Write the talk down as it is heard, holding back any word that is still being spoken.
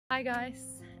Hi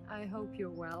guys, I hope you're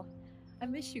well. I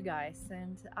miss you guys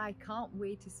and I can't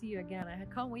wait to see you again.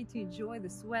 I can't wait to enjoy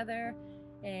this weather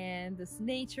and this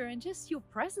nature and just your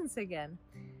presence again.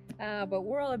 But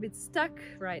we're all a bit stuck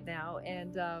right now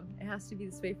and it has to be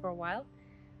this way for a while.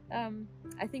 Um,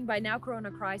 I think by now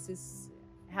Corona crisis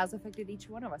has affected each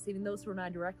one of us, even those who are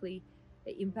not directly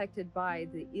impacted by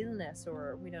the illness,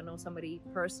 or we don't know somebody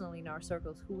personally in our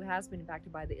circles who has been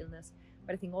impacted by the illness.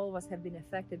 But I think all of us have been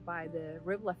affected by the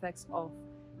ripple effects of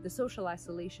the social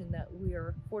isolation that we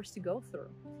are forced to go through.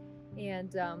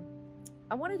 And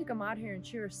I wanted to come out here and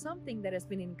share something that has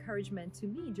been encouragement to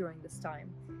me during this time.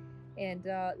 And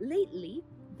lately,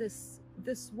 this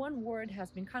one word has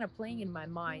been kind of playing in my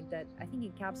mind that I think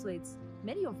encapsulates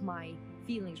many of my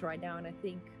feelings right now, and I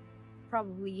think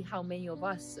probably how many of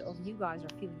you guys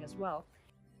are feeling as well.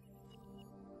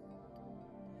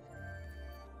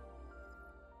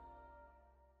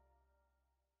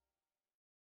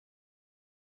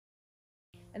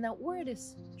 And that word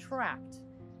is trapped.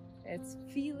 It's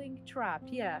feeling trapped.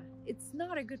 Yeah, it's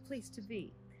not a good place to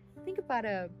be. Think about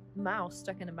a mouse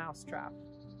stuck in a mouse trap.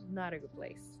 Not a good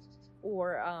place.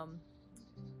 Or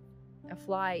a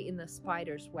fly in the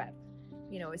spider's web.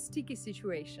 You know, a sticky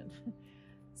situation.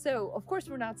 So, of course,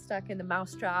 we're not stuck in the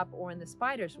mousetrap or in the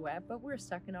spider's web, but we're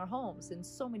stuck in our homes in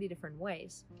so many different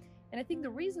ways. And I think the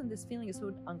reason this feeling is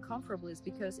so uncomfortable is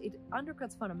because it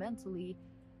undercuts fundamentally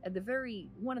at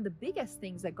one of the biggest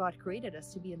things that God created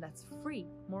us to be, and that's free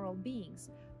moral beings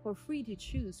who are free to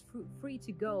choose, free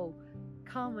to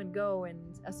come and go and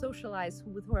socialize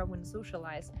with who I want to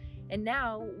socialize. And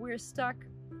now we're stuck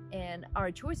and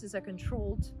our choices are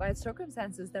controlled by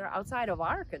circumstances that are outside of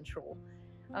our control.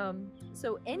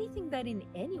 So anything that in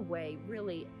any way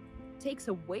really takes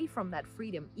away from that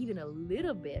freedom, even a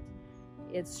little bit,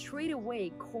 it straight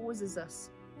away causes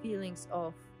us feelings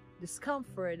of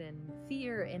discomfort and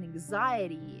fear and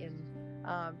anxiety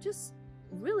and just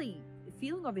really a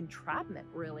feeling of entrapment,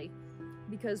 really,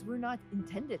 because we're not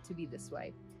intended to be this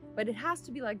way. But it has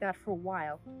to be like that for a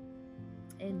while.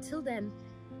 Until then,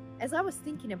 as I was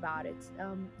thinking about it,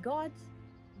 God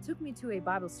took me to a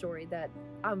Bible story that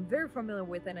I'm very familiar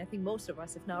with, and I think most of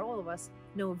us, if not all of us,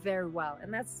 know very well.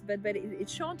 And but it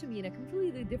shone to me in a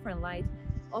completely different light,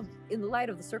 in the light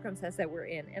of the circumstance that we're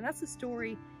in. And that's the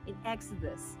story in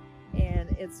Exodus. And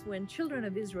it's when children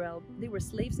of Israel, they were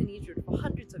slaves in Egypt for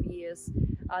hundreds of years.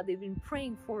 They've been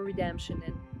praying for redemption,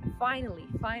 and finally,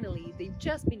 they've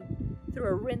just been through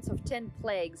a rinse of 10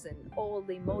 plagues and all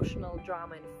the emotional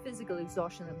drama and physical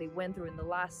exhaustion that they went through in the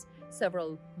last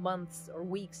several months or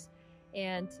weeks.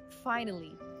 And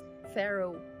finally,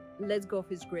 Pharaoh lets go of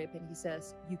his grip and he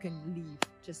says, "You can leave,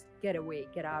 just get away,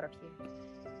 get out of here."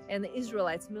 And the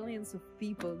Israelites, millions of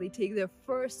people, they take their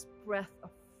first breath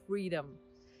of freedom.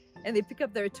 And they pick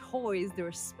up their toys,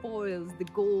 their spoils, the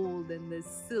gold and the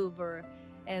silver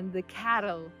and the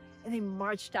cattle, and they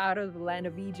marched out of the land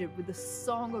of Egypt with the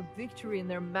song of victory in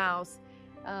their mouths,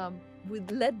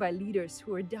 led by leaders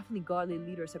who are definitely godly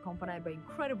leaders, accompanied by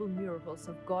incredible miracles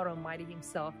of God Almighty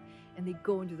Himself, and they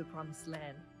go into the promised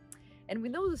land. And we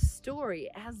know the story.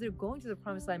 As they're going to the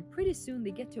promised land, pretty soon they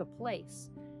get to a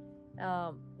place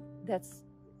that's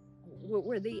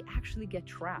where they actually get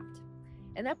trapped.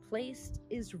 And that place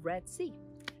is Red Sea.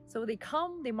 So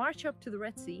they march up to the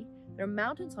Red Sea. There are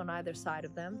mountains on either side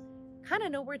of them, kind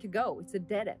of nowhere to go. It's a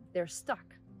dead end. They're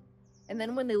stuck. And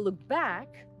then when they look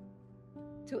back,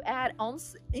 to add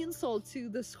insult to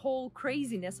this whole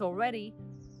craziness already,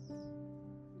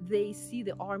 they see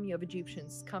the army of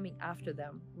Egyptians coming after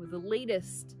them with the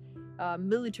latest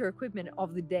military equipment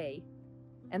of the day,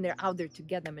 and they're out there to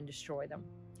get them and destroy them.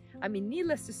 I mean,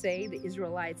 needless to say, the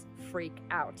Israelites freak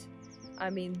out. I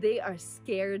mean, they are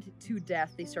scared to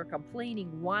death. They start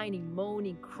complaining, whining,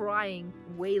 moaning, crying,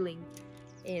 wailing.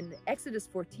 In Exodus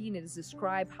 14, it is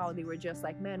described how they were just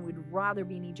like, "Man, we'd rather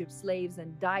be in Egypt slaves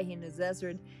than die in the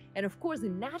desert." And of course, the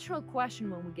natural question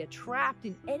when we get trapped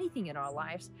in anything in our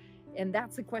lives, and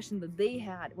that's the question that they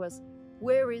had, was,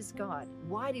 where is God?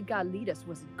 Why did God lead us?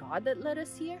 Was it God that led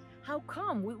us here? How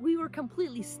come? We were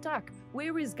completely stuck.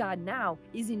 Where is God now?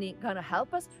 Isn't He gonna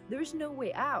help us? There's no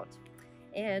way out.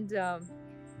 And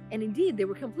indeed, they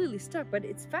were completely stuck. But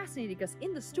it's fascinating because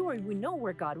in the story, we know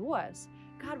where God was.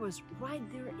 God was right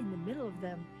there in the middle of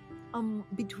them,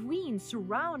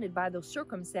 surrounded by those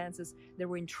circumstances. They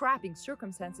were entrapping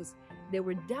circumstances. They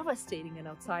were devastating and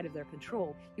outside of their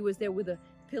control. He was there with a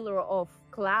pillar of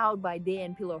cloud by day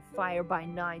and pillar of fire by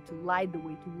night to light the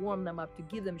way, to warm them up, to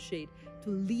give them shade, to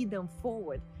lead them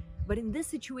forward. But in this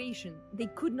situation, they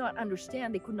could not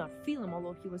understand, they could not feel Him,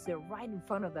 although He was there right in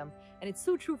front of them. And it's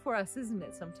so true for us, isn't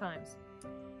it, sometimes?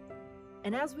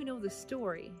 And as we know the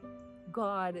story,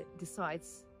 God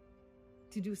decides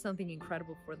to do something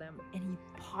incredible for them, and he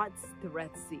parts the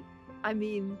Red Sea. I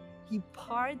mean, he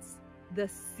parts the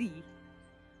sea,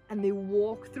 and they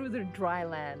walk through the dry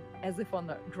land as if on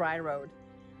the dry road.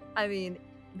 I mean,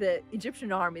 the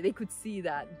Egyptian army, they could see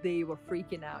that. They were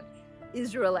freaking out.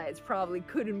 Israelites probably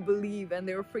couldn't believe, and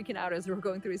they were freaking out as they were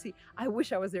going through the sea. I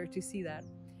wish I was there to see that.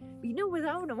 But you know, when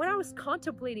I was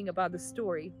contemplating about the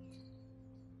story,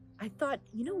 I thought,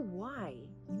 you know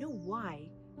why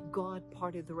God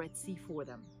parted the Red Sea for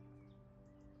them?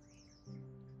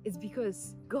 It's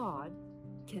because God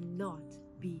cannot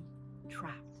be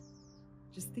trapped.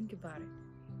 Just think about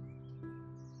it.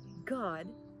 God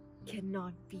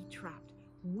cannot be trapped.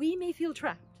 We may feel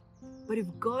trapped, but if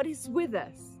God is with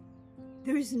us,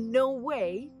 there is no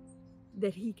way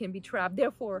that he can be trapped.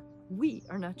 Therefore, we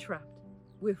are not trapped.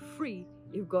 We're free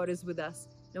if God is with us,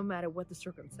 no matter what the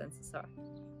circumstances are,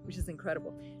 which is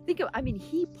incredible.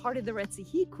 He parted the Red Sea.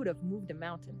 He could have moved a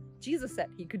mountain. Jesus said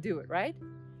he could do it, right?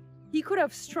 He could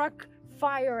have struck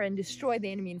fire and destroyed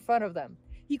the enemy in front of them.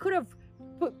 He could have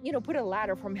put a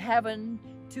ladder from heaven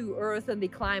to earth and they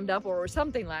climbed up, or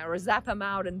something like, or zap them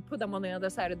out and put them on the other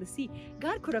side of the sea.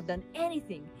 God could have done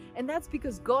anything. And that's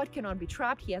because God cannot be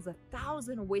trapped. He has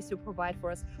 1,000 ways to provide for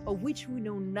us, of which we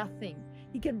know nothing.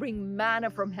 He can bring manna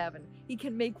from heaven. He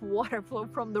can make water flow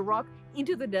from the rock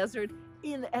into the desert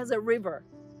as a river.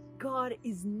 God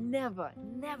is never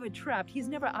trapped. He's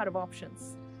never out of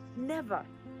options. Never.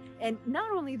 And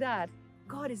not only that,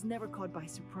 God is never caught by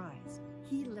surprise.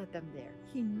 He led them there.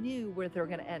 He knew where they're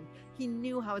going to end. He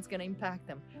knew how it's going to impact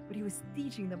them. But he was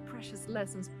teaching them precious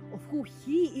lessons of who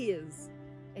he is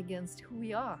against who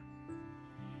we are.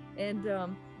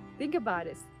 And think about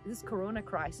it. This corona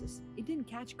crisis, it didn't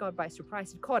catch God by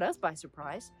surprise. It caught us by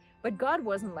surprise. But God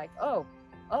wasn't like, oh,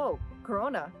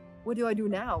 corona, what do I do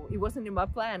now? It wasn't in my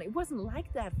plan. It wasn't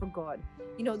like that for God.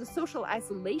 You know, the social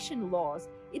isolation laws,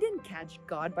 it didn't catch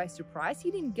God by surprise.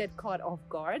 He didn't get caught off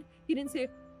guard. He didn't say,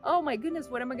 oh my goodness,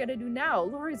 what am I going to do now?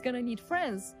 Lori's going to need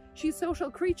friends. She's a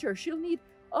social creature. She'll need,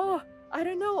 I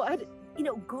don't know.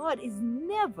 God is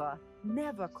never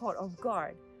caught off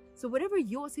guard. So whatever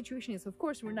your situation is, of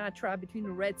course, we're not trapped between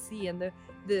the Red Sea and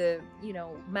the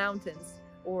mountains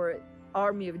or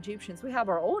army of Egyptians. We have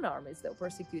our own armies that are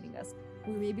persecuting us.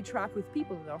 We may be trapped with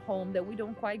people in our home that we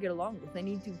don't quite get along with. I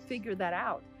need to figure that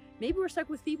out. Maybe we're stuck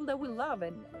with people that we love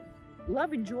and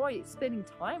enjoy spending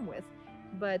time with,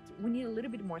 but we need a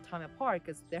little bit more time apart,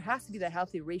 because there has to be that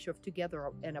healthy ratio of together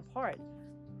and apart.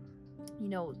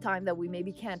 Time that we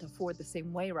maybe can't afford the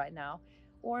same way right now.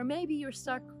 Or maybe you're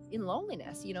stuck in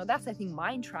loneliness. That's, I think,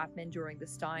 my entrapment during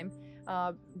this time,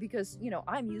 because,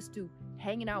 I'm used to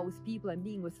hanging out with people and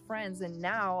being with friends, and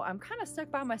now I'm kind of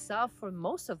stuck by myself for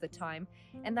most of the time,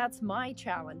 and that's my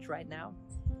challenge right now.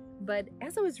 But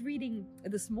as I was reading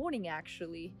this morning,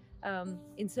 actually,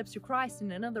 in Steps to Christ,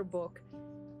 in another book,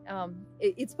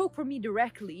 it spoke for me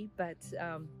directly, but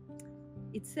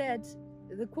it said,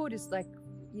 the quote is like,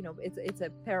 it's a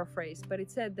paraphrase, but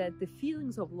it said that the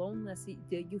feelings of loneliness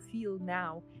that you feel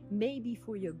now may be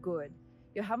for your good.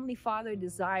 Your Heavenly Father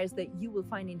desires that you will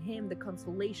find in Him the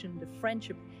consolation, the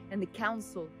friendship, and the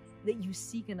counsel that you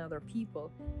seek in other people.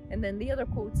 And then the other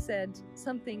quote said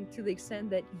something to the extent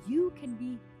that you can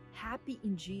be happy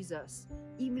in Jesus,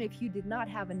 even if you did not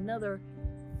have another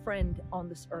friend on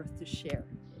this earth to share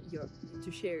your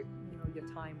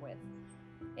time with.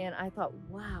 And I thought,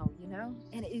 wow,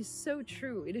 and it is so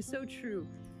true. It is so true.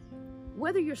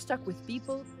 Whether you're stuck with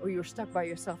people or you're stuck by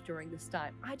yourself during this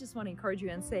time, I just want to encourage you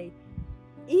and say,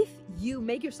 if you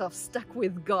make yourself stuck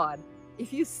with God,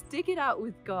 if you stick it out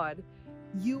with God,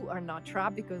 you are not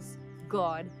trapped, because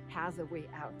God has a way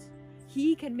out.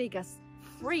 He can make us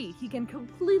free. He can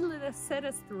completely set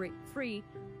us free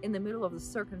in the middle of the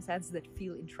circumstances that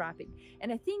feel entrapping.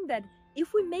 And I think that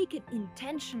if we make it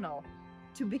intentional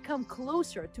to become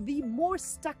closer, to be more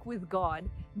stuck with God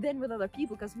than with other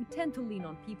people, because we tend to lean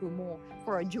on people more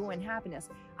for our joy and happiness,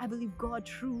 I believe God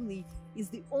truly is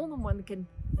the only one that can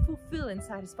fulfill and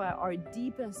satisfy our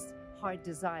deepest heart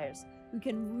desires, who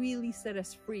can really set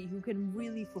us free, who can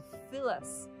really fulfill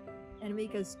us and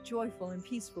make us joyful and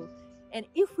peaceful. And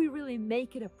if we really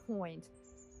make it a point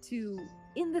to,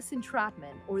 in this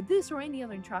entrapment, or this or any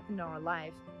other entrapment in our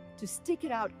life, to stick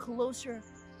it out closer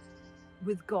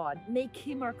with God, make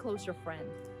Him our closer friend,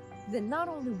 then not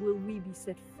only will we be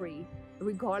set free,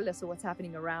 regardless of what's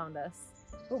happening around us,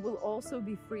 but we'll also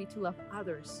be free to love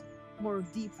others more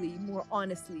deeply, more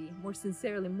honestly, more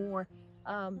sincerely, more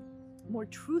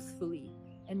truthfully,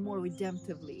 and more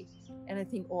redemptively. And I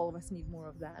think all of us need more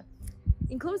of that.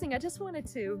 In closing, I just wanted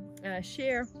to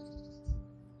share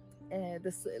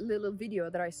this little video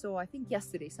that I saw, I think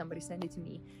yesterday somebody sent it to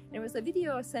me. And it was a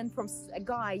video sent from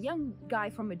a young guy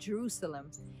from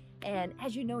Jerusalem. And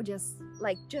as you know, just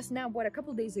now, a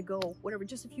couple days ago,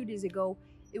 just a few days ago,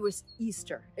 it was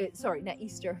Easter. Sorry, not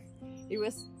Easter. It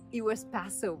was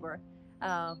Passover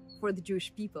for the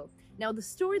Jewish people. Now, the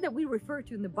story that we refer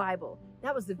to in the Bible,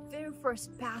 that was the very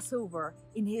first Passover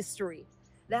in history.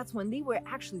 That's when they were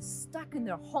actually stuck in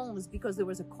their homes because there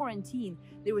was a quarantine.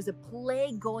 There was a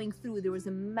plague going through. There was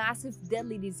a massive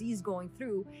deadly disease going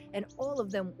through, and all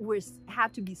of them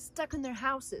had to be stuck in their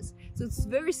houses. So it's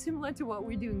very similar to what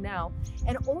we're doing now.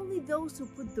 And only those who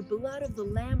put the blood of the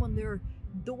lamb on their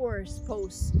doors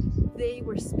posts, they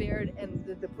were spared, and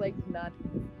the plague did not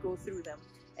go through them.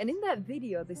 And in that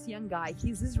video, this young guy,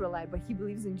 he's Israelite, but he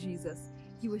believes in Jesus.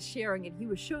 He was sharing it. He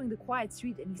was showing the quiet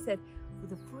street, and he said, for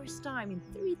the first time in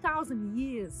 3,000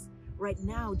 years, right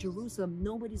now, Jerusalem,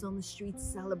 nobody's on the streets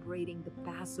celebrating the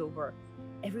Passover.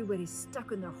 Everybody's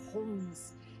stuck in their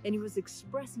homes. And he was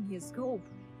expressing his hope,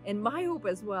 and my hope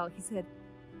as well. He said,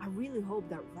 I really hope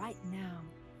that right now,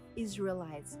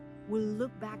 Israelites will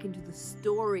look back into the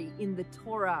story in the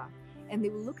Torah, and they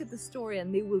will look at the story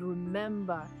and they will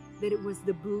remember that it was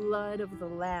the blood of the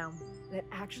Lamb that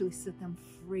actually set them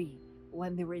free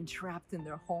when they were entrapped in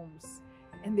their homes.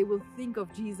 And they will think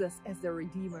of Jesus as their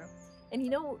Redeemer. And you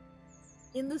know,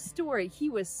 in the story,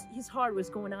 his heart was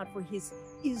going out for his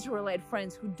Israelite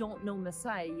friends who don't know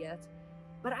Messiah yet.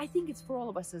 But I think it's for all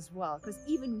of us as well, because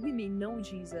even we may know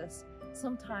Jesus,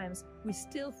 sometimes we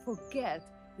still forget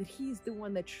that he's the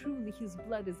one that truly, his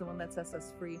blood is the one that sets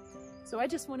us free. So I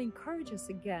just want to encourage us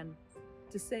again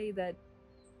to say that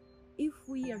if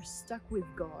we are stuck with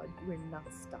God, we're not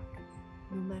stuck.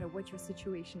 No matter what your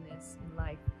situation is in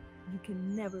life, you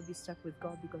can never be stuck with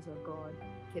God, because our God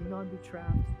cannot be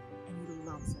trapped, and he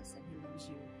loves us, and he loves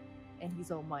you, and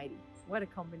he's almighty. What a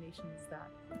combination is that?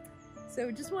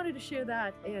 So just wanted to share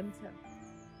that, and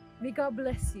may God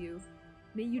bless you.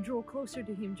 May you draw closer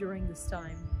to him during this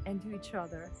time, and to each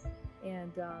other.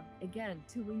 And again,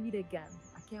 till we meet again,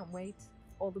 I can't wait.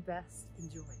 All the best.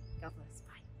 Enjoy. God bless.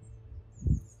 Bye.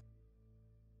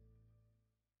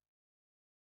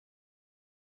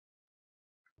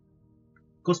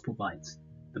 Gospel Bites,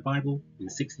 the Bible in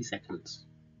 60 seconds.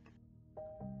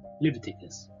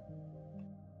 Leviticus.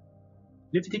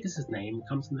 Leviticus' name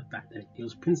comes from the fact that it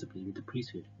deals principally with the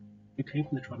priesthood, who came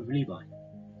from the tribe of Levi.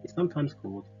 It's sometimes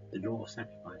called the Law of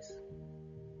Sacrifice.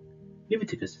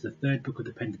 Leviticus is the third book of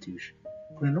the Pentateuch.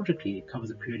 Chronologically, it covers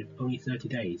a period of only 30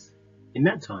 days. In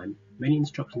that time, many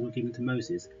instructions were given to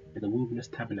Moses and the wilderness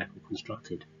tabernacle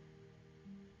constructed.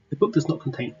 The book does not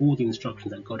contain all the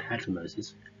instructions that God had for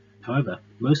Moses. However,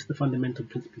 most of the fundamental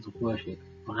principles of worship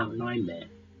are outlined there.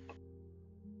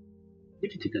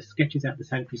 Leviticus sketches out the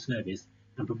sanctuary service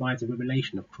and provides a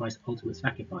revelation of Christ's ultimate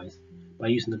sacrifice by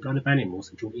using the blood of animals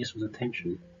to draw Israel's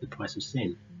attention to the price of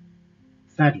sin.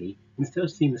 Sadly, instead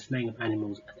of seeing the slaying of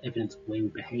animals as evidence of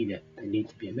wayward behaviour that needed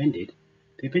to be amended,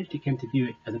 they eventually came to view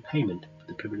it as a payment for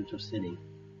the privilege of sinning.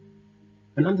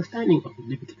 An understanding of the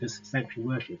Leviticus sanctuary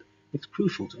worship is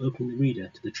crucial to opening the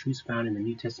reader to the truths found in the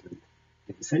New Testament.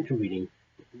 It's essential reading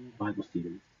for all Bible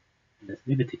students. And that's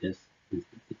Leviticus in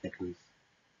 60 seconds.